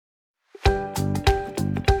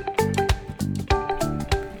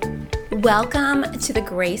Welcome to the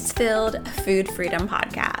Grace-Filled Food Freedom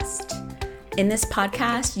Podcast. In this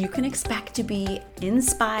podcast, you can expect to be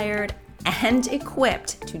inspired and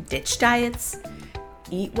equipped to ditch diets,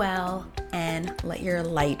 eat well, and let your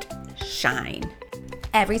light shine.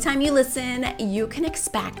 Every time you listen, you can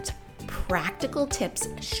expect practical tips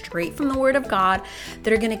straight from the Word of God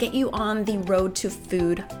that are going to get you on the road to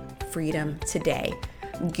food freedom today.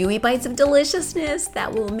 Gooey bites of deliciousness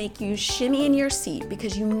that will make you shimmy in your seat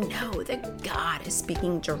because you know that God is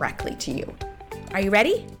speaking directly to you. Are you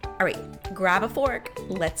ready? All right, grab a fork.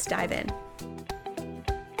 Let's dive in.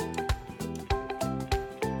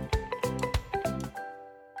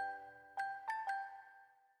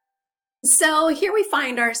 So here we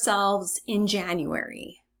find ourselves in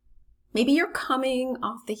January. Maybe you're coming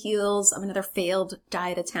off the heels of another failed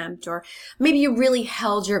diet attempt, or maybe you really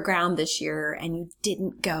held your ground this year and you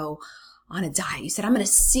didn't go on a diet. You said, I'm going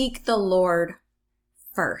to seek the Lord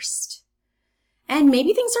first. And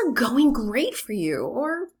maybe things are going great for you,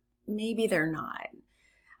 or maybe they're not.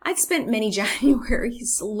 I'd spent many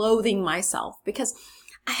Januaries loathing myself because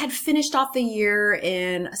I had finished off the year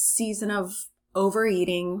in a season of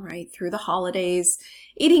overeating, right, through the holidays,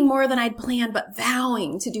 eating more than I'd planned, but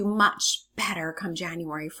vowing to do much better come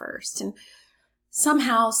January 1st. And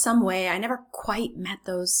somehow, some way, I never quite met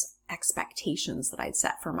those expectations that I'd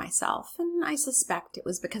set for myself. And I suspect it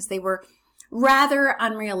was because they were rather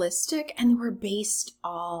unrealistic and they were based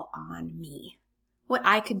all on me. What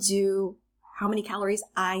I could do, how many calories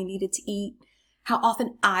I needed to eat, how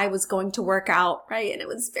often I was going to work out, right? And it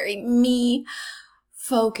was very me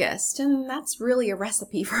focused, and that's really a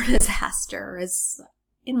recipe for disaster, as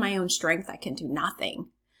in my own strength I can do nothing.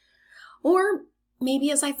 Or maybe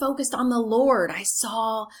as I focused on the Lord, I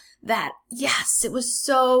saw that, yes, it was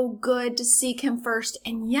so good to seek Him first,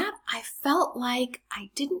 and yet I felt like I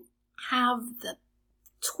didn't have the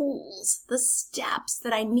tools, the steps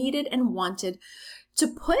that I needed and wanted to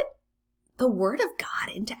put the Word of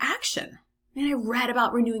God into action. And I read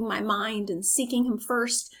about renewing my mind and seeking Him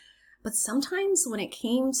first, but sometimes when it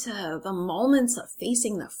came to the moments of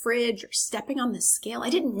facing the fridge or stepping on the scale, I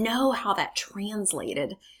didn't know how that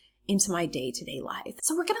translated into my day-to-day life.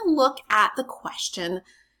 So we're going to look at the question,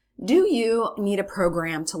 do you need a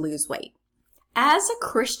program to lose weight? As a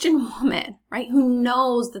Christian woman, right, who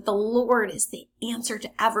knows that the Lord is the answer to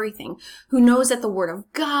everything, who knows that the Word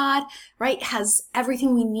of God, right, has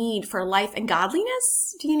everything we need for life and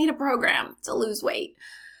godliness, do you need a program to lose weight?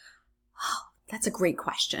 That's a great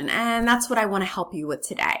question, and that's what I want to help you with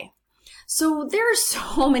today. So there are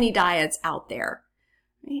so many diets out there,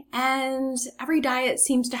 right? And every diet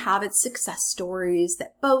seems to have its success stories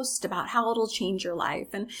that boast about how it'll change your life.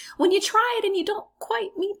 And when you try it and you don't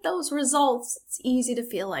quite meet those results, it's easy to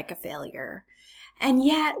feel like a failure. And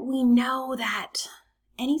yet we know that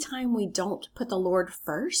anytime we don't put the Lord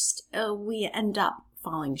first, we end up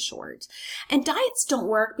falling short. And diets don't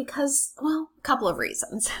work because, well, a couple of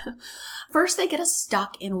reasons. First, they get us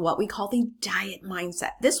stuck in what we call the diet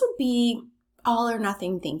mindset. This would be all or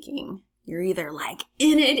nothing thinking. You're either like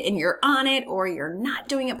in it and you're on it, or you're not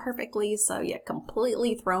doing it perfectly, so you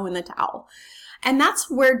completely throw in the towel. And that's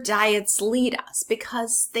where diets lead us,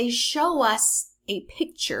 because they show us a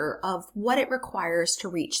picture of what it requires to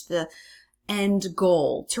reach the end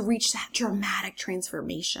goal, to reach that dramatic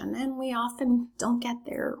transformation. And we often don't get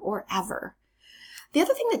there, or ever. The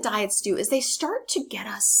other thing that diets do is they start to get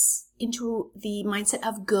us into the mindset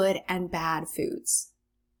of good and bad foods,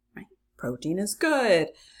 right? Protein is good.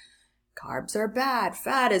 Carbs are bad.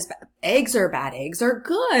 Fat is bad. Eggs are bad. Eggs are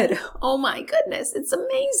good. Oh my goodness. It's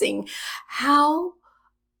amazing how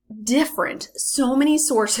different so many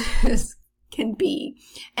sources can be.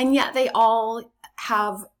 And yet they all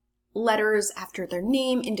have letters after their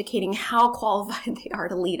name indicating how qualified they are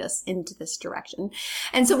to lead us into this direction.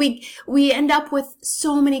 And so we end up with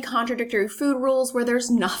so many contradictory food rules where there's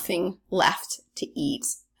nothing left to eat.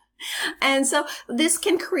 And so this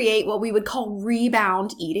can create what we would call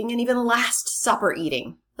rebound eating and even last supper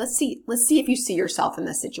eating. Let's see if you see yourself in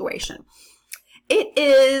this situation. It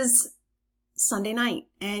is Sunday night,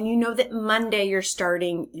 and you know that Monday you're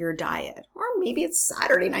starting your diet, or maybe it's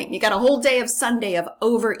Saturday night and you got a whole day of Sunday of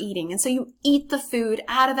overeating, and so you eat the food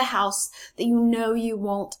out of the house that you know you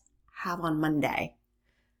won't have on Monday.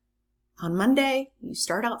 On Monday, you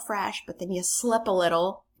start out fresh, but then you slip a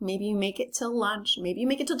little. Maybe you make it till lunch, maybe you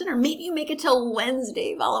make it till dinner, maybe you make it till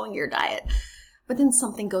Wednesday following your diet, but then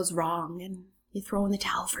something goes wrong and you throw in the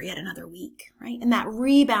towel for yet another week, right? And that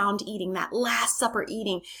rebound eating, that last supper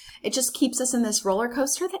eating, it just keeps us in this roller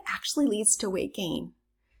coaster that actually leads to weight gain.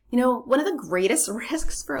 You know, one of the greatest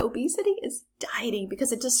risks for obesity is dieting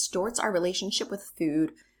because it distorts our relationship with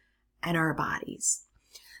food and our bodies.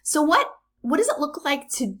 So what does it look like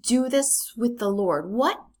to do this with the Lord?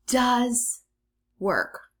 What does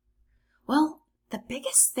work? Well, the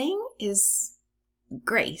biggest thing is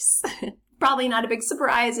grace. Probably not a big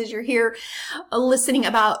surprise as you're here listening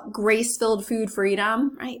about grace-filled food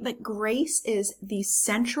freedom, right? But grace is the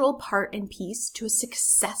central part and piece to a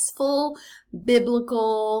successful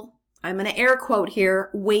biblical, I'm going to air quote here,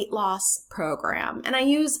 weight loss program. And I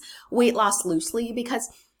use weight loss loosely because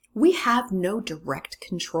we have no direct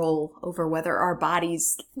control over whether our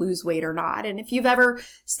bodies lose weight or not. And if you've ever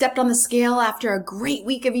stepped on the scale after a great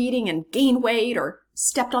week of eating and gained weight, or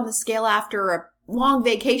stepped on the scale after a long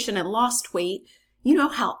vacation and lost weight, you know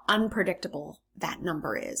how unpredictable that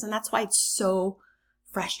number is. And that's why it's so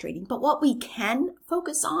frustrating. But what we can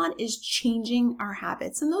focus on is changing our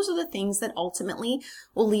habits. And those are the things that ultimately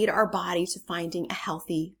will lead our body to finding a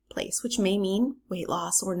healthy place, which may mean weight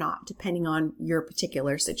loss or not, depending on your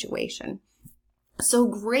particular situation. So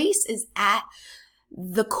grace is at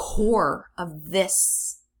the core of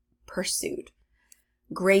this pursuit.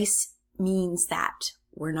 Grace means that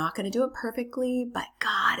we're not going to do it perfectly, but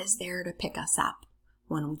God is there to pick us up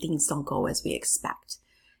when things don't go as we expect.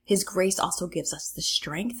 His grace also gives us the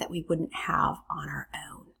strength that we wouldn't have on our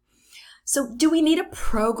own. So do we need a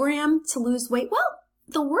program to lose weight? Well,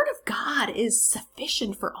 the Word of God is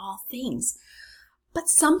sufficient for all things, but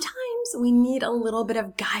sometimes we need a little bit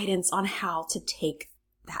of guidance on how to take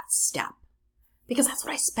that step, because that's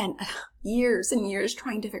what I spent years and years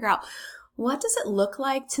trying to figure out. What does it look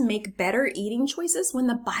like to make better eating choices when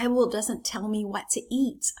the Bible doesn't tell me what to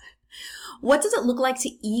eat? What does it look like to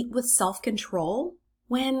eat with self-control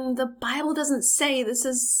when the Bible doesn't say this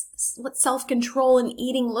is what self-control and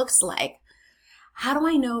eating looks like? How do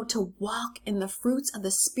I know to walk in the fruits of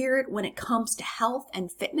the Spirit when it comes to health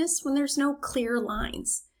and fitness when there's no clear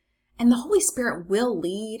lines? And the Holy Spirit will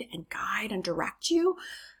lead and guide and direct you,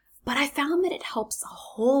 but I found that it helps a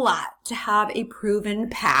whole lot to have a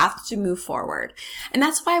proven path to move forward. And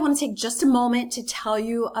that's why I want to take just a moment to tell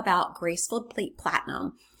you about Graceful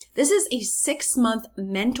Platinum. This is a 6-month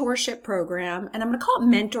mentorship program, and I'm going to call it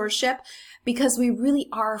mentorship because we really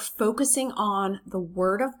are focusing on the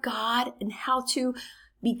Word of God and how to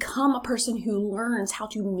become a person who learns how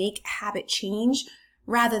to make habit change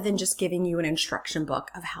rather than just giving you an instruction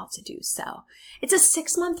book of how to do so. It's a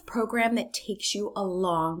 6-month program that takes you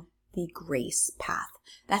along the grace path.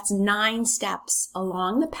 That's 9 steps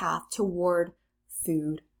along the path toward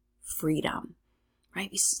food freedom, right?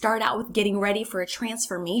 We start out with getting ready for a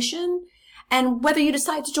transformation. And whether you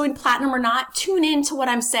decide to join Platinum or not, tune in to what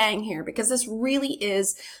I'm saying here, because this really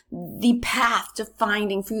is the path to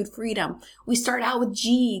finding food freedom. We start out with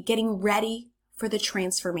G, getting ready for the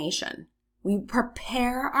transformation. We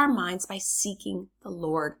prepare our minds by seeking the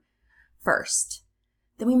Lord first.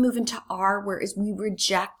 Then we move into R, whereas we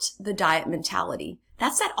reject the diet mentality.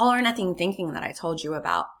 That's that all or nothing thinking that I told you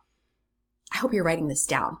about. I hope you're writing this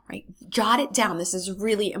down, right? Jot it down. This is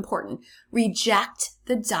really important. Reject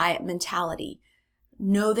the diet mentality.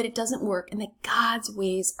 Know that it doesn't work and that God's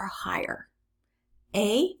ways are higher.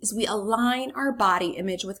 A is we align our body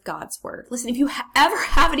image with God's word. Listen, if you ever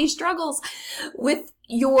have any struggles with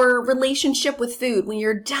your relationship with food, when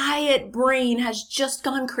your diet brain has just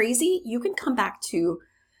gone crazy, you can come back to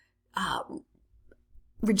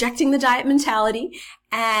rejecting the diet mentality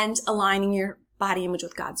and aligning your body image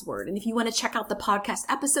with God's word. And if you want to check out the podcast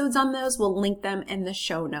episodes on those, we'll link them in the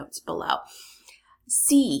show notes below.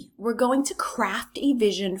 C, we're going to craft a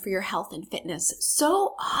vision for your health and fitness.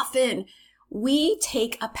 So often we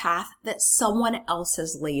take a path that someone else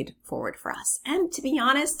has laid forward for us. And to be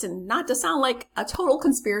honest, and not to sound like a total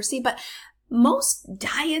conspiracy, but most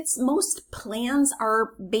diets, most plans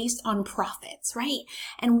are based on profits, right?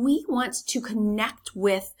 And we want to connect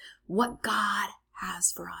with what God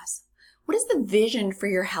has for us. What is the vision for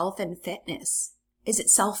your health and fitness? Is it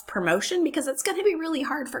self-promotion? Because it's going to be really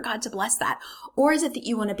hard for God to bless that. Or is it that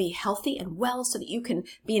you want to be healthy and well so that you can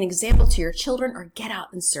be an example to your children or get out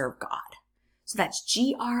and serve God? So that's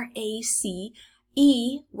G-R-A-C.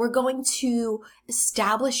 E, we're going to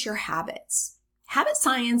establish your habits. Habit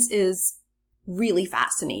science is really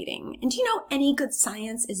fascinating. And do you know any good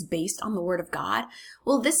science is based on the Word of God?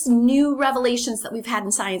 Well, this new revelations that we've had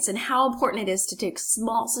in science and how important it is to take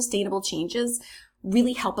small, sustainable changes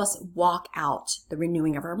really help us walk out the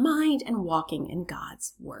renewing of our mind and walking in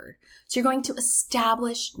God's Word. So you're going to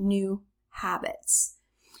establish new habits.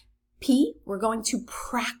 P, we're going to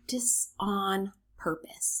practice on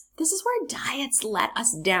purpose. This is where diets let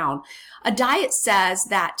us down. A diet says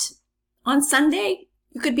that on Sunday,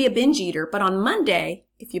 you could be a binge eater, but on Monday,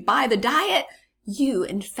 if you buy the diet, you,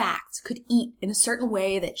 in fact, could eat in a certain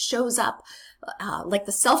way that shows up like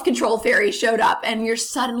the self-control fairy showed up and you're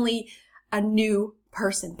suddenly a new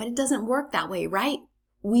person. But it doesn't work that way, right?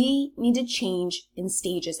 We need to change in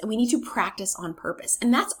stages and we need to practice on purpose.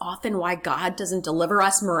 And that's often why God doesn't deliver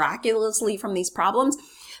us miraculously from these problems,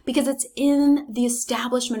 because it's in the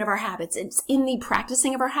establishment of our habits. It's in the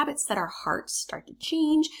practicing of our habits that our hearts start to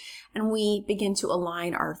change and we begin to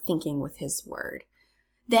align our thinking with His word.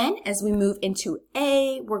 Then as we move into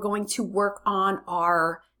A, we're going to work on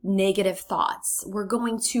our negative thoughts. We're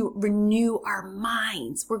going to renew our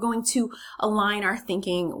minds. We're going to align our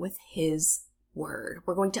thinking with His word.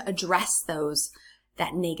 We're going to address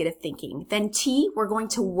that negative thinking. Then T, we're going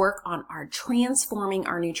to work on our transforming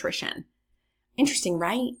our nutrition. Interesting,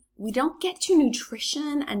 right? We don't get to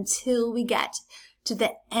nutrition until we get to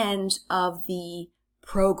the end of the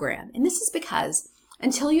program. And this is because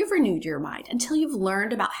until you've renewed your mind, until you've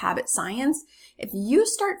learned about habit science, if you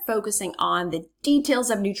start focusing on the details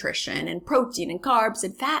of nutrition and protein and carbs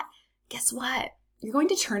and fat, guess what? You're going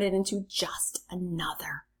to turn it into just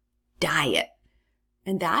another diet.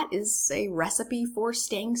 And that is a recipe for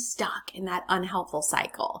staying stuck in that unhelpful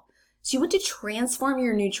cycle. So you want to transform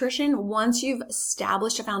your nutrition once you've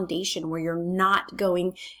established a foundation where you're not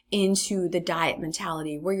going into the diet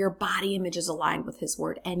mentality, where your body image is aligned with His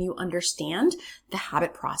word and you understand the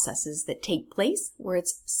habit processes that take place where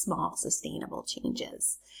it's small, sustainable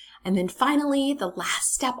changes. And then finally, the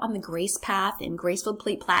last step on the grace path in Grace Filled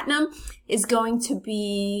Plate Platinum is going to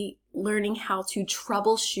be learning how to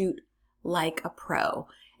troubleshoot like a pro.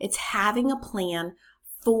 It's having a plan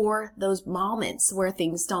for those moments where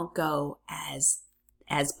things don't go as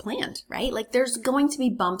planned, right? Like there's going to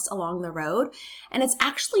be bumps along the road and it's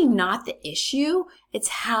actually not the issue. It's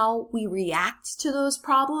how we react to those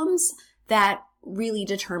problems that really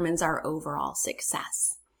determines our overall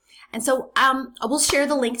success. And so I will share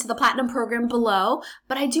the link to the Platinum program below,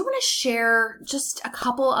 but I do want to share just a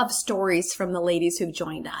couple of stories from the ladies who've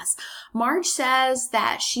joined us. Marge says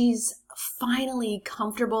that she's finally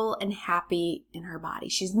comfortable and happy in her body.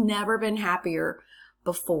 She's never been happier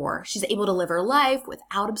before. She's able to live her life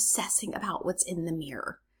without obsessing about what's in the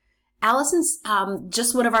mirror. Allison's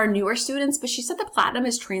just one of our newer students, but she said that Platinum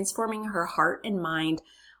is transforming her heart and mind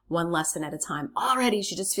one lesson at a time. Already,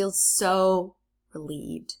 she just feels so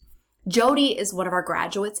relieved. Jody is one of our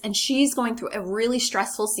graduates, and she's going through a really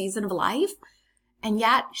stressful season of life. And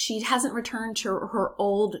yet she hasn't returned to her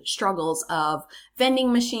old struggles of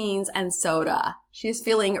vending machines and soda. She's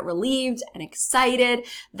feeling relieved and excited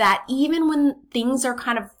that even when things are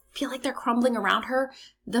kind of feel like they're crumbling around her,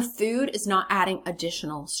 the food is not adding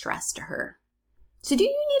additional stress to her. So do you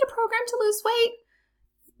need a program to lose weight?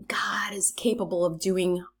 God is capable of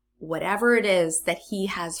doing whatever it is that He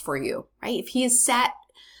has for you, right? If He has set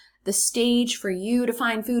the stage for you to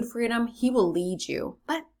find food freedom, He will lead you.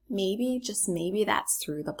 But maybe, just maybe, that's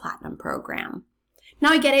through the Platinum program. Now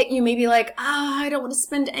I get it. You may be like, I don't want to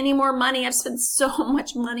spend any more money. I've spent so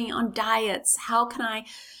much money on diets. How can I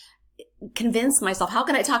convince myself? How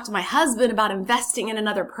can I talk to my husband about investing in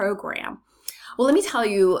another program? Well, let me tell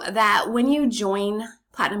you that when you join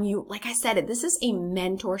Platinum, like I said, this is a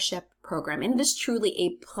mentorship program and it is truly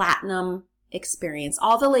a Platinum experience.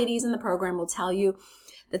 All the ladies in the program will tell you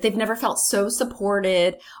that they've never felt so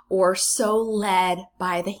supported or so led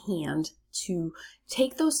by the hand to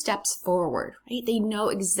take those steps forward, right? They know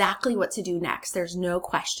exactly what to do next. There's no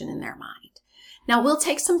question in their mind. Now, we'll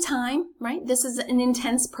take some time, right? This is an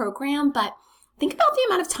intense program, but think about the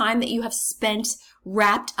amount of time that you have spent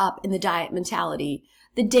wrapped up in the diet mentality,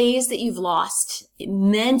 the days that you've lost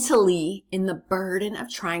mentally in the burden of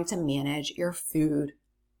trying to manage your food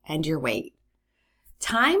and your weight.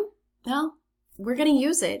 Time? Well, we're going to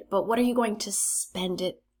use it, but what are you going to spend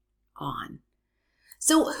it on?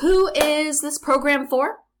 So who is this program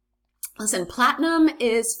for? Listen, Platinum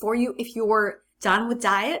is for you if you're done with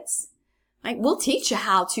diets. Like, we'll teach you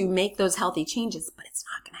how to make those healthy changes, but it's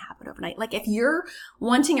not going to happen overnight. Like, if you're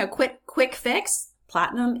wanting a quick fix,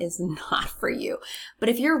 Platinum is not for you. But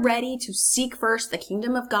if you're ready to seek first the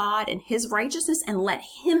kingdom of God and His righteousness and let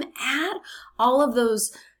Him add all of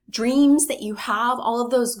those dreams that you have, all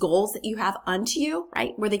of those goals that you have unto you,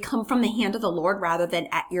 right? Where they come from the hand of the Lord rather than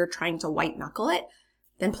at your trying to white knuckle it,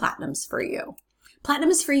 then Platinum's for you. Platinum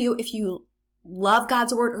is for you if you love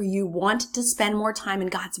God's word or you want to spend more time in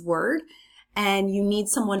God's word and you need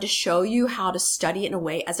someone to show you how to study it in a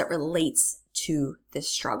way as it relates to this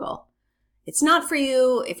struggle. It's not for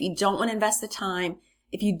you if you don't want to invest the time,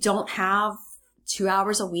 if you don't have 2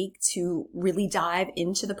 hours a week to really dive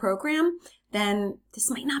into the program, then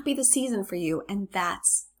this might not be the season for you, and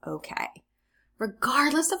that's okay.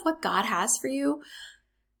 regardless of what God has for you,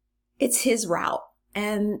 it's His route.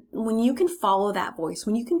 And when you can follow that voice,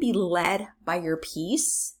 when you can be led by your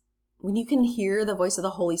peace, when you can hear the voice of the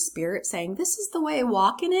Holy Spirit saying, this is the way,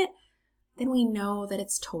 walk in it, then we know that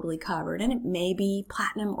it's totally covered. And it may be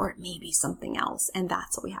platinum or it may be something else. And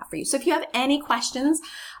that's what we have for you. So if you have any questions,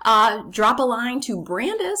 drop a line to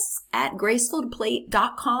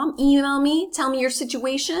Brandis@gracefulledplate.com. Email me, tell me your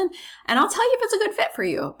situation, and I'll tell you if it's a good fit for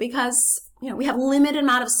you, because we have limited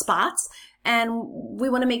amount of spots and we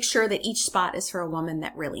want to make sure that each spot is for a woman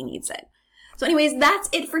that really needs it. So anyways, that's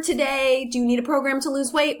it for today. Do you need a program to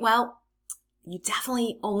lose weight? Well, you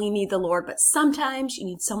definitely only need the Lord, but sometimes you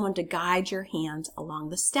need someone to guide your hand along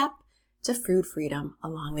the step to food freedom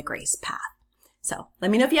along the grace path. So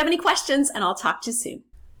let me know if you have any questions, and I'll talk to you soon.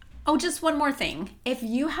 Oh, just one more thing. If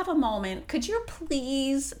you have a moment, could you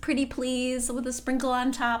please, pretty please, with a sprinkle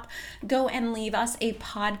on top, go and leave us a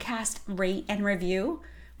podcast rate and review?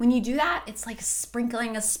 When you do that, it's like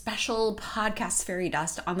sprinkling a special podcast fairy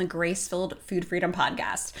dust on the Grace-Filled Food Freedom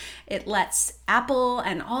Podcast. It lets Apple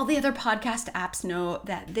and all the other podcast apps know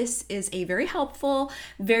that this is a very helpful,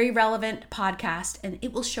 very relevant podcast, and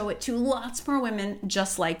it will show it to lots more women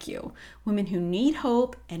just like you, women who need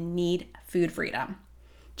hope and need food freedom.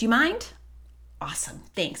 Do you mind? Awesome.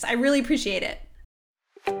 Thanks. I really appreciate it.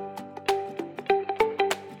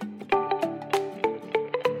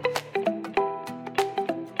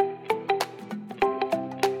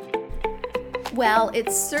 Well, it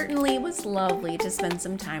certainly was lovely to spend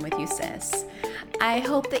some time with you, sis. I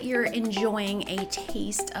hope that you're enjoying a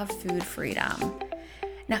taste of food freedom.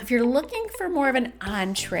 Now, if you're looking for more of an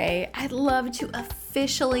entree, I'd love to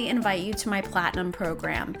officially invite you to my Platinum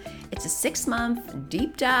program. It's a 6-month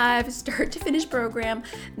deep dive, start to finish program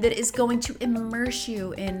that is going to immerse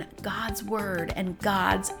you in God's Word and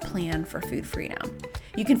God's plan for food freedom.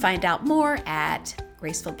 You can find out more at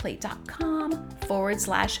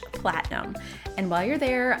gracefulledplate.com/platinum. And while you're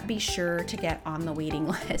there, be sure to get on the waiting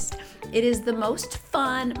list. It is the most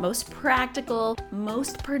fun, most practical,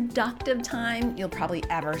 most productive time you'll probably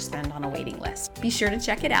ever spend on a waiting list. Be sure to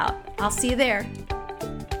check it out. I'll see you there.